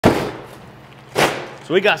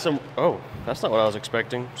So we got some, oh, that's not what I was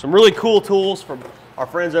expecting. Some really cool tools from our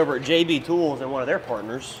friends over at JB Tools, and one of their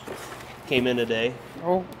partners came in today.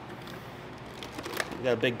 Oh. We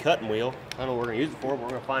got a big cutting wheel. I don't know what we're gonna use it for, but we're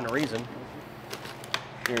gonna find a reason.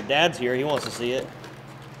 Your dad's here, he wants to see it.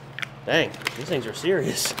 Dang, these things are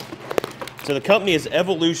serious. So the company is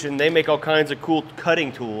Evolution. They make all kinds of cool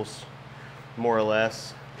cutting tools, more or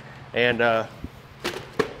less. And I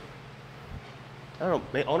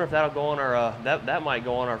don't know, I wonder if that'll go on our, that might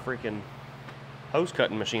go on our freaking hose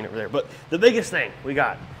cutting machine over there. But the biggest thing we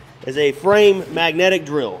got is a frame magnetic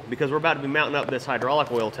drill, because we're about to be mounting up this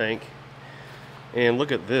hydraulic oil tank. And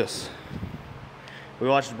look at this. We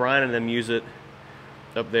watched Brian and them use it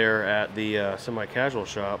up there at the semi-casual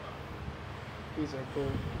shop. These are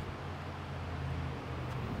cool.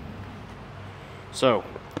 So,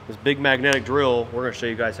 this big magnetic drill, we're going to show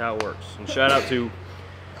you guys how it works. And shout out to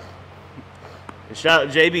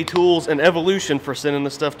JB Tools and Evolution for sending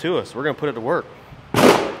this stuff to us. We're going to put it to work.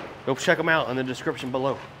 Go check them out in the description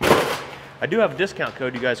below. I do have a discount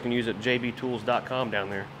code you guys can use at jbtools.com down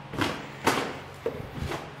there.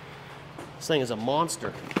 This thing is a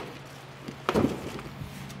monster.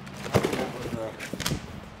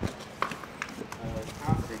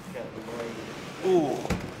 Ooh,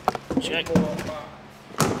 check.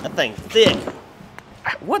 That thing thick.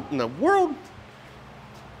 What in the world?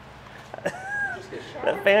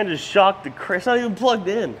 That fan just shocked the crap. It's not even plugged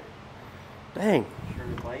in. Dang.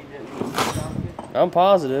 I'm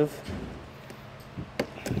positive.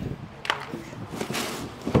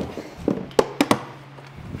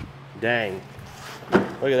 Dang.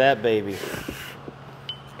 Look at that baby.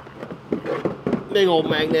 Big old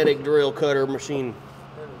magnetic drill cutter machine.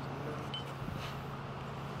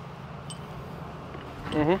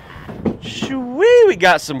 Shoo-wee, we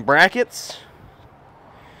got some brackets.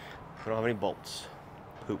 We don't have any bolts.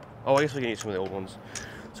 Poop. Oh, I guess we can use some of the old ones.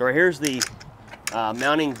 So right here's the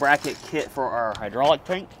mounting bracket kit for our hydraulic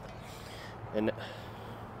tank. And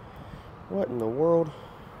what in the world?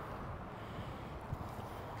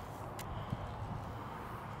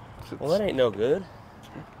 Well, that ain't no good.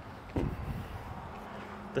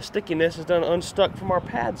 The stickiness is done unstuck from our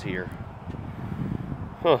pads here.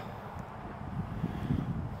 Huh.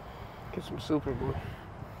 Get some super glue.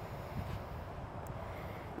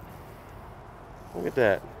 Look at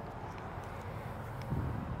that.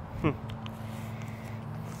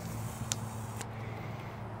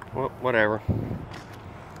 Well, whatever.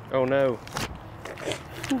 Oh no.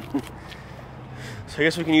 So I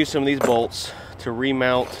guess we can use some of these bolts to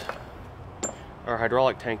remount our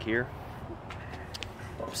hydraulic tank here.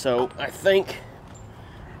 So I think,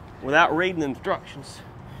 without reading the instructions,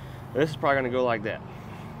 this is probably going to go like that.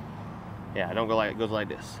 Yeah, it don't go like, it goes like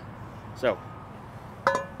this. So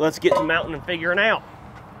let's get to mounting and figuring out.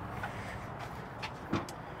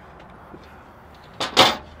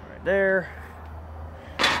 Right there.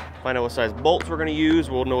 Find out what size bolts we're going to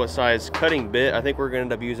use. We'll know what size cutting bit. I think we're going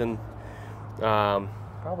to end up using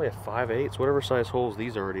probably a 5/8, whatever size holes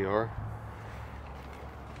these already are.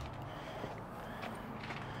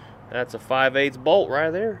 That's a 5/8 bolt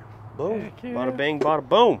right there. Boom. Bada bing, bada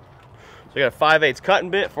boom. So we got a 5/8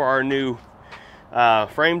 cutting bit for our new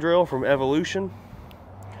frame drill from Evolution.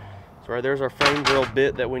 So right there's our frame drill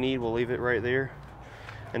bit that we need. We'll leave it right there.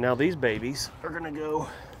 And now these babies are gonna go.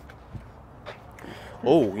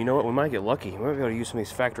 Oh, you know what? We might get lucky. We might be able to use some of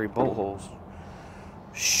these factory bolt holes.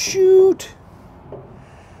 Shoot!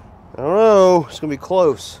 I don't know. It's gonna be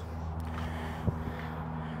close.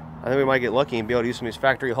 I think we might get lucky and be able to use some of these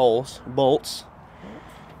factory holes, bolts.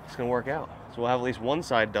 It's gonna work out. So we'll have at least one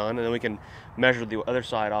side done, and then we can measure the other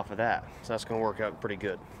side off of that. So that's gonna work out pretty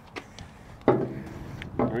good. There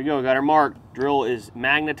we go, got our mark. Drill is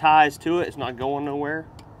magnetized to it. It's not going nowhere.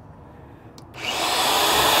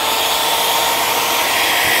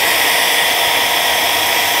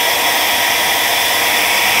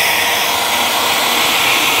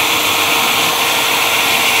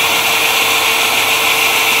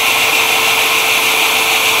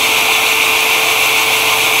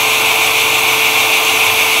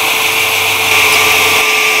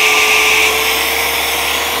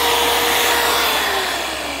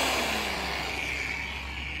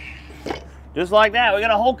 Just like that, we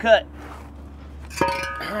got a hole cut.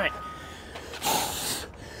 All right.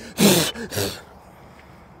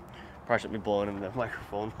 Probably shouldn't be blowing in the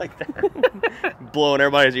microphone like that. Blowing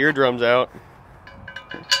everybody's eardrums out.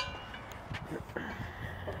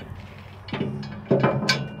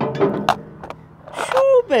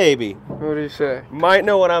 Shoo, baby. What do you say? Might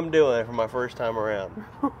know what I'm doing for my first time around.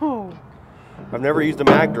 I've never used a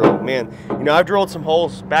mag drill. Man, you know, I've drilled some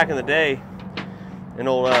holes back in the day in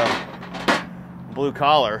old blue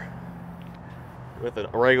collar with a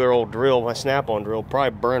regular old drill, my snap-on drill,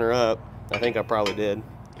 probably burn her up. I think I probably did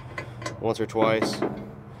once or twice.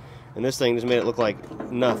 And this thing just made it look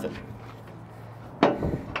like nothing.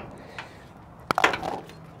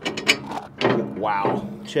 Wow,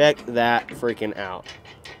 check that freaking out.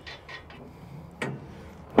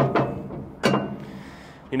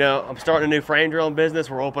 You know, I'm starting a new frame drilling business.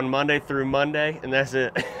 We're open Monday through Monday, and that's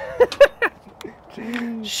it.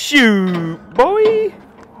 Shoot, boy.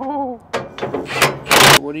 Oh.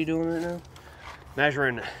 What are you doing right now?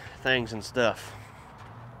 Measuring things and stuff.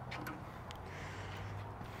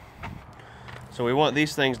 So we want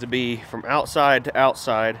these things to be from outside to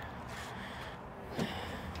outside.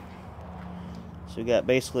 So we got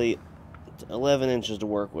basically 11 inches to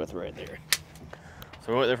work with right there.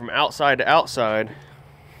 So we want them from outside to outside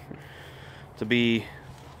to be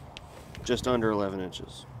just under 11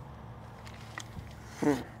 inches.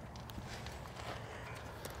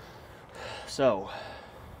 So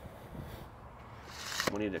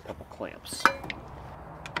we need a couple clamps.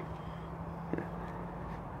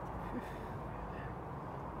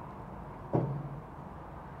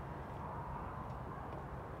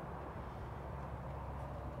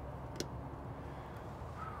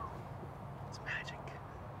 It's magic.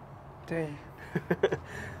 Dang.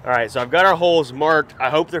 All right, so I've got our holes marked. I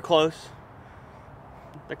hope they're close.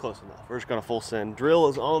 They're close enough. We're just gonna full send. Drill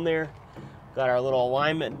is on there. Got our little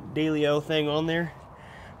alignment dealio thing on there.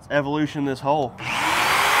 Let's evolution this hole. All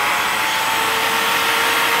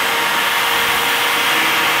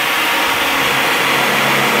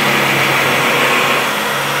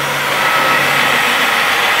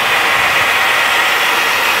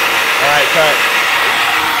right, cut.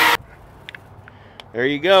 There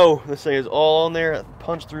you go. This thing is all on there. It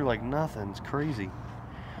punched through like nothing. It's crazy.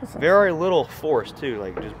 Very little force too.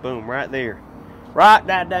 Like just boom, right there. Right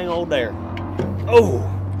that dang old there. Oh.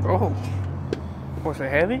 Oh. Was it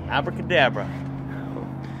heavy? Abracadabra.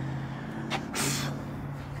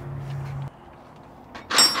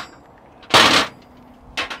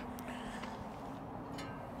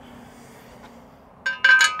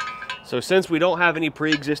 So since we don't have any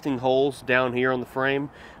pre-existing holes down here on the frame,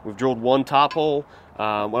 we've drilled one top hole. What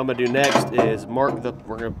I'm gonna do next is we're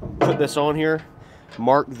gonna put this on here,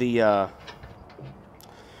 mark the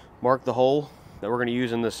hole that we're gonna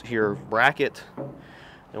use in this here bracket,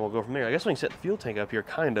 and we'll go from there. I guess we can set the fuel tank up here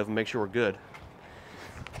kind of and make sure we're good.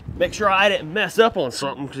 Make sure I didn't mess up on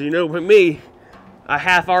something, because you know with me, I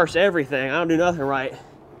half-arse everything. I don't do nothing right.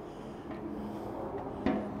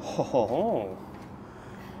 Oh.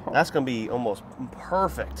 That's gonna be almost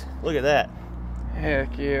perfect. Look at that.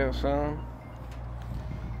 Heck yeah, son.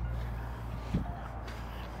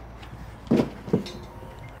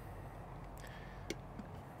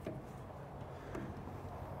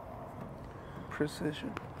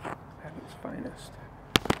 Precision at its finest.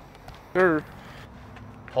 Sure.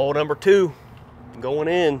 Hole number 2 going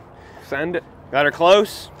in. Send it. Got her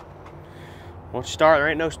close. Once you start, there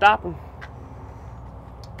ain't no stopping.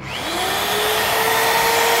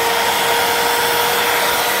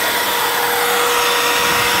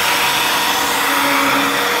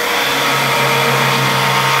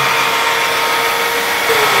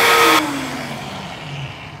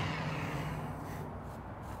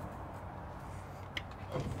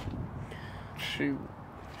 Shoot.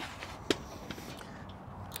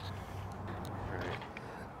 Alright.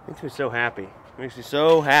 Makes me so happy. Makes me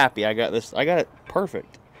so happy. I got this. I got it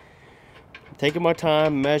perfect. I'm taking my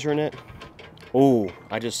time, measuring it. Oh,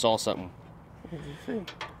 I just saw something. What did you see?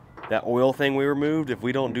 That oil thing we removed, if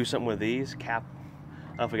we don't do something with these, I don't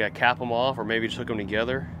know if we got to cap them off or maybe just hook them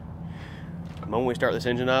together. The moment we start this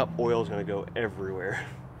engine up, oil's going to go everywhere.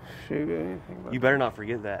 Shoot, anything about You better not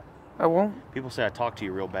forget that. I won't. People say I talk to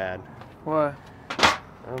you real bad. Why?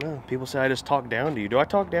 I don't know. People say I just talk down to you. Do I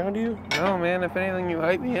talk down to you? No, man. If anything, you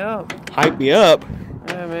hype me up. Hype me up?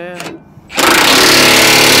 Yeah, man.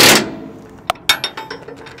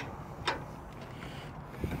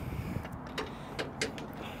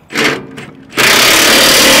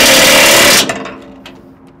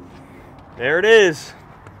 There it is.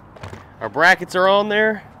 Our brackets are on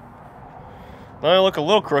there. They only look a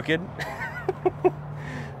little crooked.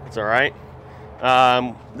 It's all right.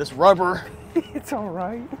 This rubber It's all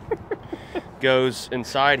right. goes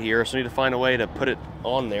inside here, so we need to find a way to put it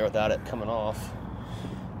on there without it coming off,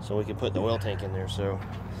 so we can put the oil tank in there. So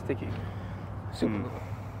Sticky. Super glue.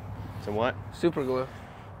 So what? Super glue.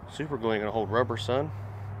 Super glue ain't gonna hold rubber, son.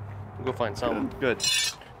 We'll go find something. Good.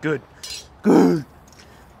 Good. Good.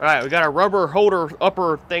 All right, we got our rubber holder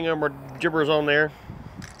upper gibbers on there.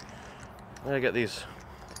 I got these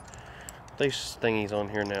thingies on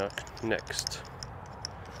here now. Next.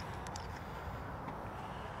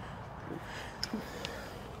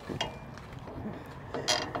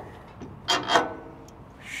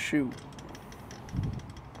 shoot.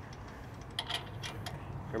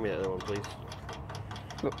 Bring me the other one, please.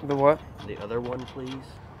 The what? The other one, please.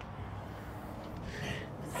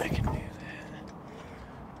 I can do that.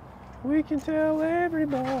 We can tell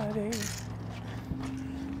everybody.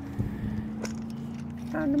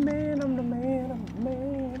 I'm the man, I'm the man, I'm the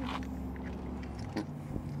man.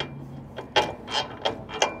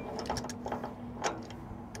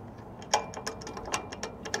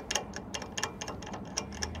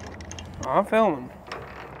 I'm filming.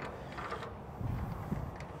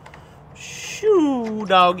 Shoo,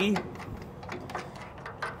 doggy.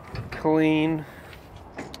 Clean.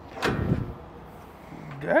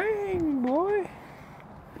 Dang, boy.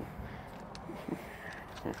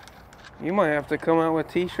 You might have to come out with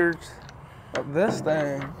t-shirts of this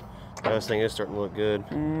thing. This thing is starting to look good.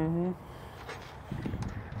 Mm-hmm.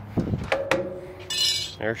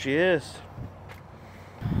 There she is.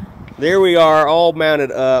 There we are, all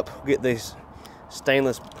mounted up. Get these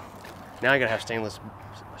stainless. Now I gotta have stainless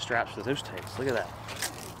straps for those tanks. Look at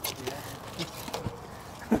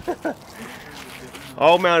that.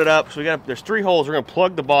 All mounted up. So there's 3 holes. We're gonna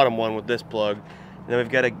plug the bottom one with this plug. And then we've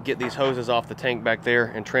got to get these hoses off the tank back there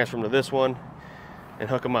and transfer them to this one and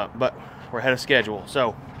hook them up. But we're ahead of schedule.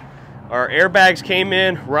 So our airbags came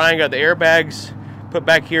in. Ryan got the airbags put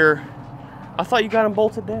back here. I thought you got them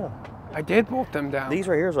bolted down. I did bolt them down. These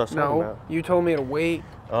right here is what I was talking about. You told me to wait.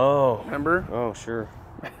 Oh. Remember? Oh, sure.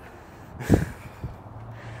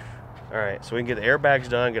 All right, so we can get the airbags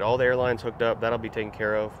done, get all the airlines hooked up. That'll be taken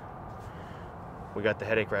care of. We got the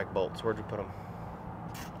headache rack bolts. Where'd you put them?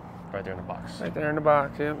 Right there in the box. Right there in the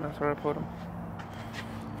box, yep, that's where I put them.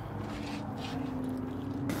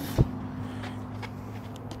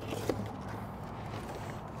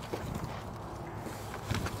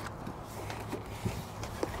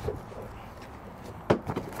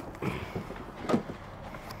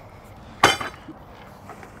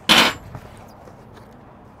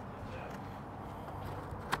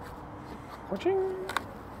 Watching.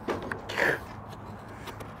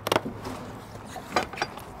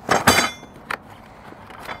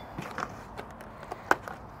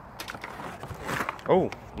 Oh,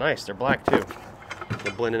 nice. They're black too.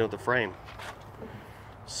 They blend in with the frame.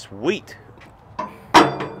 Sweet.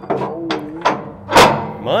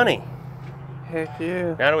 Money. Heck yeah.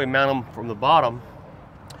 Now that we mount them from the bottom,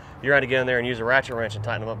 you're going to get in there and use a ratchet wrench and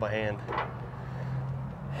tighten them up by hand.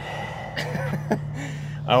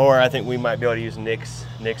 Or I think we might be able to use Nick's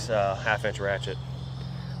 1/2-inch ratchet.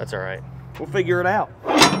 That's all right. We'll figure it out.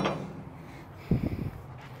 All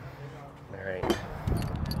right.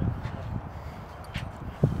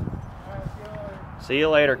 See you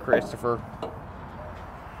later, Christopher.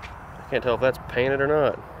 I can't tell if that's painted or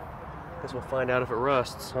not. Guess we'll find out if it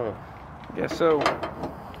rusts, huh? Guess so.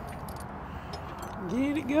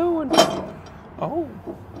 Get it going. Oh.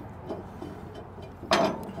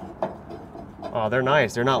 Oh, they're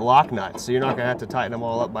nice. They're not lock nuts, so you're not gonna have to tighten them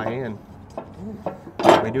all up by hand.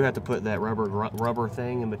 We do have to put that rubber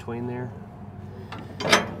thing in between there.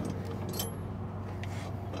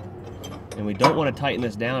 And we don't want to tighten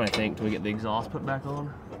this down, I think, till we get the exhaust put back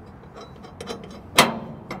on.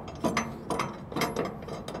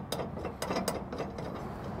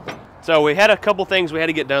 So we had a couple things we had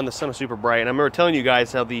to get done. The sun is super bright, and I remember telling you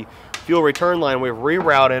guys how the fuel return line we've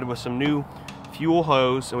rerouted with some new fuel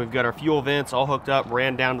hose, and we've got our fuel vents all hooked up,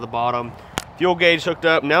 ran down to the bottom, fuel gauge hooked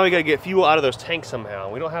up. Now we got to get fuel out of those tanks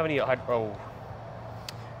somehow. We don't have any electric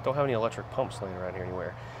pumps laying around here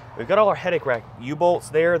anywhere. We've got all our headache rack U-bolts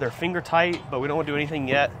there. They're finger tight, but we don't want to do anything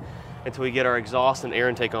yet until we get our exhaust and air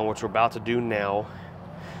intake on, which we're about to do now.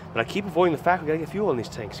 But I keep avoiding the fact we got to get fuel in these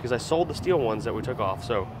tanks because I sold the steel ones that we took off.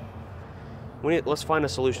 So let's find a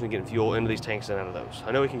solution to getting fuel into these tanks and out of those.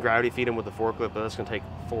 I know we can gravity feed them with the forklift, but that's going to take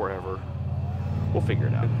forever. We'll figure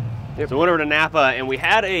it out. Yep. So we went over to Napa, and we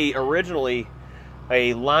had originally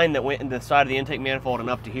a line that went into the side of the intake manifold and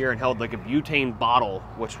up to here and held like a butane bottle,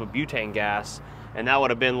 which was butane gas, and that would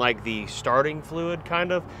have been like the starting fluid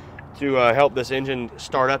kind of to help this engine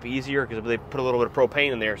start up easier because they put a little bit of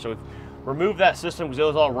propane in there. So we removed that system because it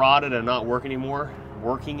was all rotted and not working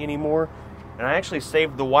anymore. And I actually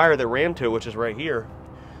saved the wire that ran to it, which is right here,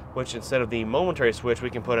 which instead of the momentary switch, we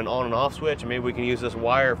can put an on and off switch, and maybe we can use this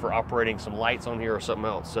wire for operating some lights on here or something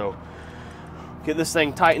else. So get this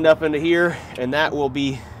thing tightened up into here, and that will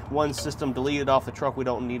be one system deleted off the truck we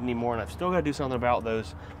don't need anymore. And I've still got to do something about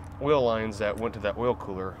those oil lines that went to that oil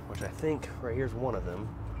cooler, which I think right here's one of them.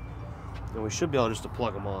 And we should be able just to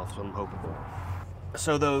plug them off, so I'm hoping for.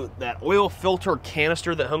 So that oil filter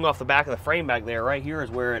canister that hung off the back of the frame back there, right here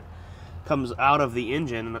is where it comes out of the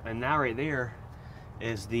engine, and now right there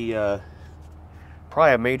is the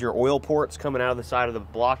probably a major oil ports coming out of the side of the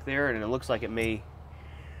block there, and it looks like it may,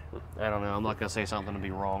 I don't know, I'm not gonna say something to be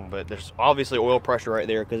wrong, but there's obviously oil pressure right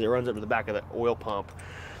there because it runs up to the back of the oil pump.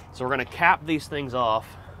 So we're gonna cap these things off.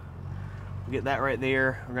 Get that right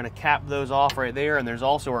there. We're gonna cap those off right there, and there's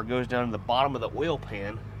also where it goes down to the bottom of the oil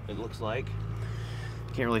pan, it looks like.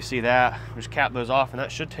 Can't really see that. Just cap those off, and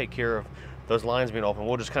that should take care of those lines being open.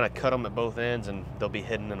 We'll just kind of cut them at both ends, and they'll be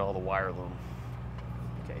hidden in all the wire loom.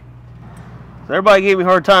 Okay. So everybody gave me a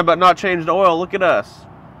hard time about not changing the oil. Look at us.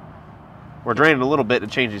 We're draining a little bit to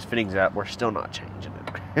change these fittings out. We're still not changing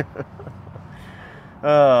it.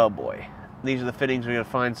 Oh boy. These are the fittings. We're gonna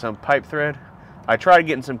find some pipe thread. I tried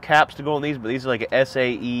getting some caps to go on these, but these are like a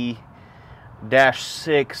SAE-6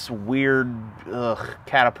 weird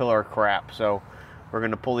caterpillar crap. So we're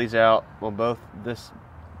going to pull these out on both this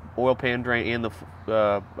oil pan drain and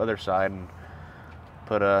the other side and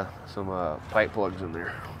put some pipe plugs in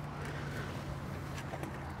there.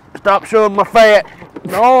 Stop showing my fat.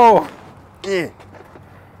 No. So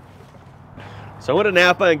I went to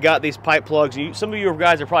Napa and got these pipe plugs. Some of you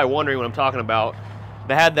guys are probably wondering what I'm talking about.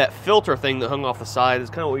 They had that filter thing that hung off the side. It's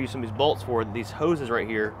kind of what we use some of these bolts for. These hoses right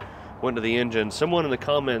here went to the engine. Someone in the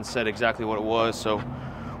comments said exactly what it was. So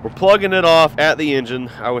we're plugging it off at the engine.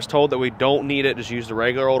 I was told that we don't need it. Just use the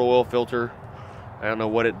regular old oil filter. I don't know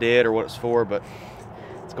what it did or what it's for, but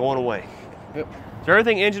it's going away. Yep. So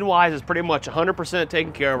everything engine-wise is pretty much 100%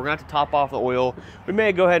 taken care of. We're going to have to top off the oil. We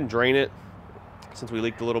may go ahead and drain it since we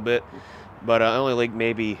leaked a little bit. But I only leaked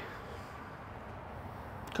maybe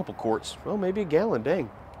a couple quarts. Well, maybe a gallon, dang.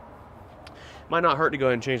 Might not hurt to go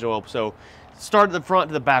ahead and change the oil. So start at the front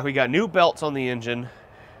to the back. We got new belts on the engine.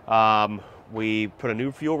 We put a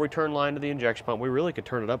new fuel return line to the injection pump. We really could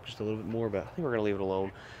turn it up just a little bit more, but I think we're gonna leave it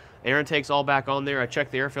alone. Air intake's all back on there. I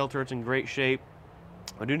checked the air filter, it's in great shape.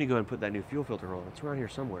 I do need to go ahead and put that new fuel filter on. It's around here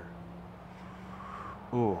somewhere.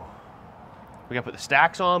 Ooh. We gotta put the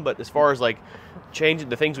stacks on, but as far as like changing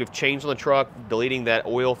the things we've changed on the truck, deleting that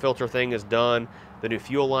oil filter thing is done. The new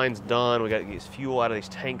fuel line's done. We got to get fuel out of these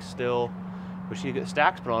tanks still. We should get the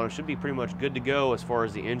stacks put on. It should be pretty much good to go as far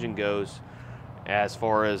as the engine goes, as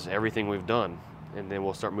far as everything we've done. And then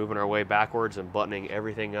we'll start moving our way backwards and buttoning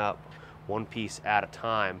everything up one piece at a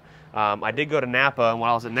time. I did go to Napa, and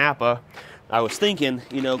while I was at Napa, I was thinking,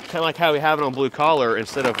 you know, kind of like how we have it on Blue Collar,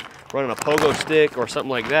 instead of running a pogo stick or something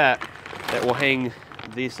like that, that will hang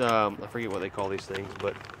these, I forget what they call these things,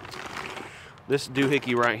 but this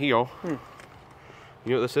doohickey right here.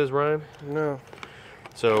 You know what this is, Ryan? No.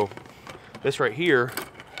 So this right here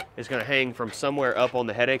is going to hang from somewhere up on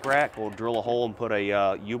the headache rack. We'll drill a hole and put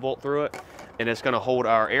a U-bolt through it, and it's going to hold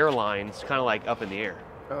our air lines kind of like up in the air.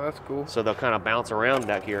 Oh, that's cool. So they'll kind of bounce around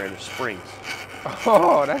back here in the springs.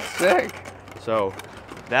 Oh, that's sick. So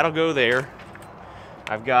that'll go there.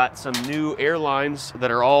 I've got some new air lines that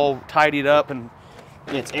are all tidied up, and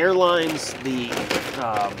it's air lines, the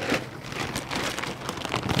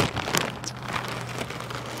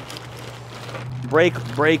brake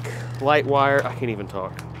light wire. I can't even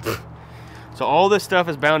talk. So all this stuff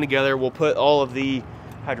is bound together. We'll put all of the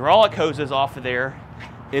hydraulic hoses off of there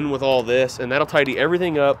in with all this, and that'll tidy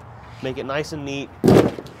everything up, make it nice and neat,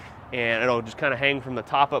 and it'll just kind of hang from the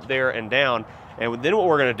top up there and down. And then what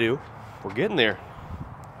we're going to do, we're getting there,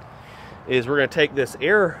 is we're going to take this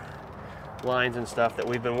air lines and stuff that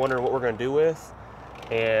we've been wondering what we're going to do with,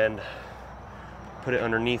 and put it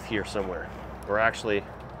underneath here somewhere. Or actually,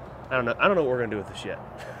 I don't know what we're gonna do with this yet.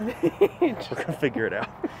 We're gonna figure it out.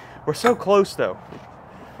 We're so close though.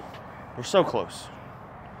 We're so close.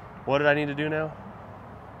 What did I need to do now?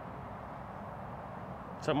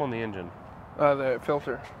 Something on the engine. The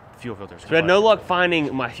filter. Fuel filters. So we had no luck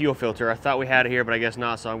finding my fuel filter. I thought we had it here, but I guess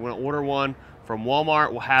not. So I'm gonna order one from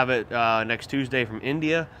Walmart. We'll have it next Tuesday from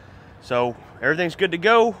India. So everything's good to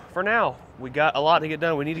go for now. We got a lot to get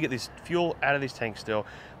done. We need to get this fuel out of these tanks still.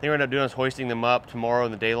 I think we're gonna end up doing is hoisting them up tomorrow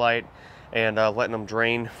in the daylight and letting them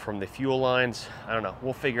drain from the fuel lines. I don't know,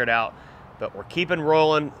 we'll figure it out. But we're keeping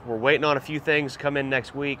rolling. We're waiting on a few things to come in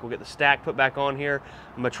next week. We'll get the stack put back on here.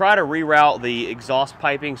 I'm gonna try to reroute the exhaust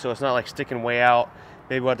piping so it's not like sticking way out.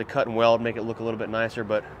 Maybe we'll have to cut and weld, make it look a little bit nicer,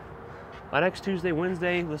 but by next Tuesday,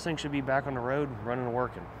 Wednesday, this thing should be back on the road, running and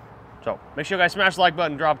working. So make sure you guys smash the like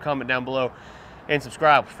button, drop a comment down below, and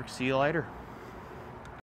subscribe. See you later.